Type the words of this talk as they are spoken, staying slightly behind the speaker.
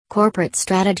Corporate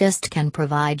Strategist can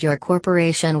provide your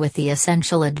corporation with the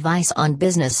essential advice on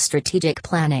business strategic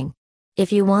planning.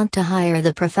 If you want to hire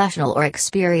the professional or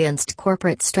experienced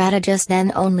corporate strategist,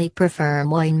 then only prefer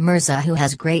Moin Mirza, who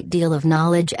has great deal of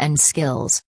knowledge and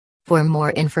skills. For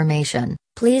more information,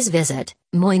 please visit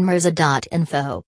moinmirza.info.